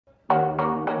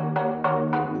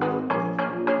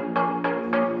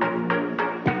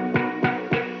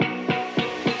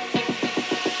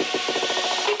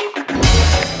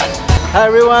Hi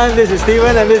everyone, this is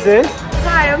Steven and this is...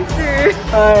 Hi, I'm Sue.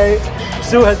 Hi.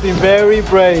 Sue has been very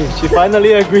brave. She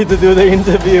finally agreed to do the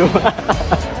interview.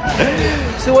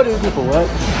 Sue, what do you do for work?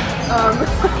 I'm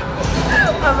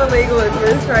a legal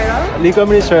administrator. Legal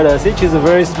administrator. See, she's a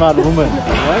very smart woman,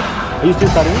 right? Are you still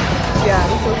studying? Yeah,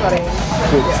 I'm still studying.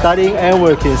 Good. Yeah. Studying and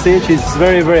working. See, she's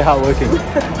very, very hardworking.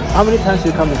 How many times do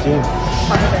you come to the gym? 5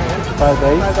 days. 5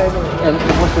 days? 5 days a week. And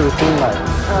what's the routine like?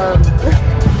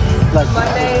 Like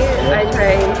Monday, I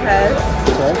train chest.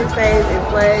 Okay. Tuesdays is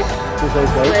legs.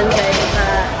 Tuesdays, legs. Wednesday is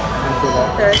back.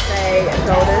 Thursday,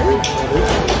 shoulders.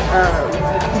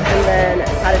 And then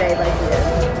Saturday, legs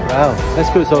again. Wow, that's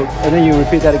good. So, and then you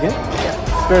repeat that again?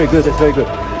 Yeah. It's very good. That's very good.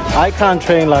 I can't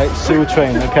train like Sue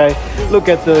train. Okay, look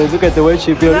at the way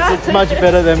she builds. It's much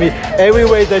better than me. Every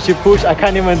weight that she push, I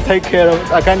can't even take care of.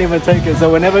 I can't even take it. So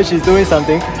whenever she's doing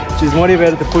something, she's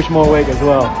motivated to push more weight as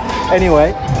well.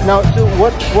 Anyway, now Sue,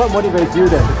 what motivates you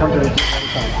then to come to the gym all the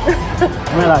time?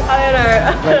 I mean, like, I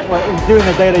don't know. like during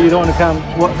the day that you don't want to come,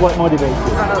 what motivates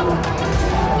you? I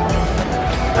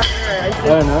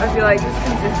don't know. I feel like just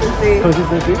consistency.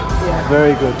 Consistency? Yeah.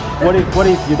 Very good. What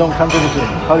if you don't come to the gym?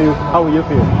 How will you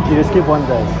feel? You just skip one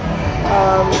day.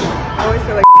 I always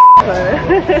feel like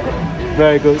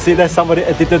Very good. See, that's somebody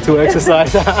addicted to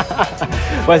exercise.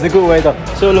 But it's a good way though.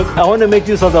 So look, I want to make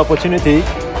use of the opportunity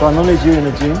to acknowledge you in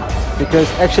the gym, because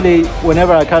actually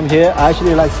whenever I come here, I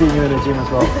actually like seeing you in the gym as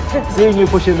well. Seeing you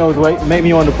pushing those weight make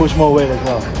me want to push more weight as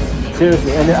well.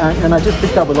 Seriously, and I just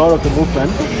picked up a lot of the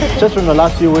movement just from the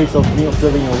last few weeks of me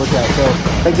observing your workout. So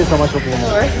thank you so much for being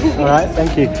here. Alright,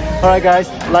 thank you. Alright guys,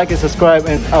 like and subscribe,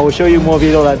 and I will show you more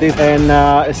videos like this, and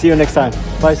see you next time.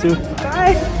 Bye Sue.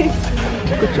 Bye.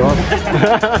 Good job.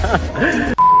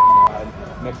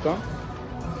 Next one.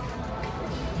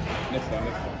 Next one.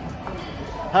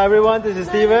 Hi everyone, this is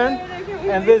Steven,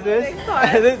 and this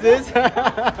is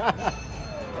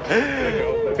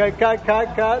okay,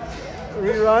 cut.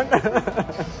 Rerun.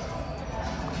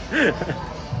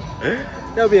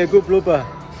 That'll be a good blooper.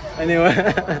 Anyway.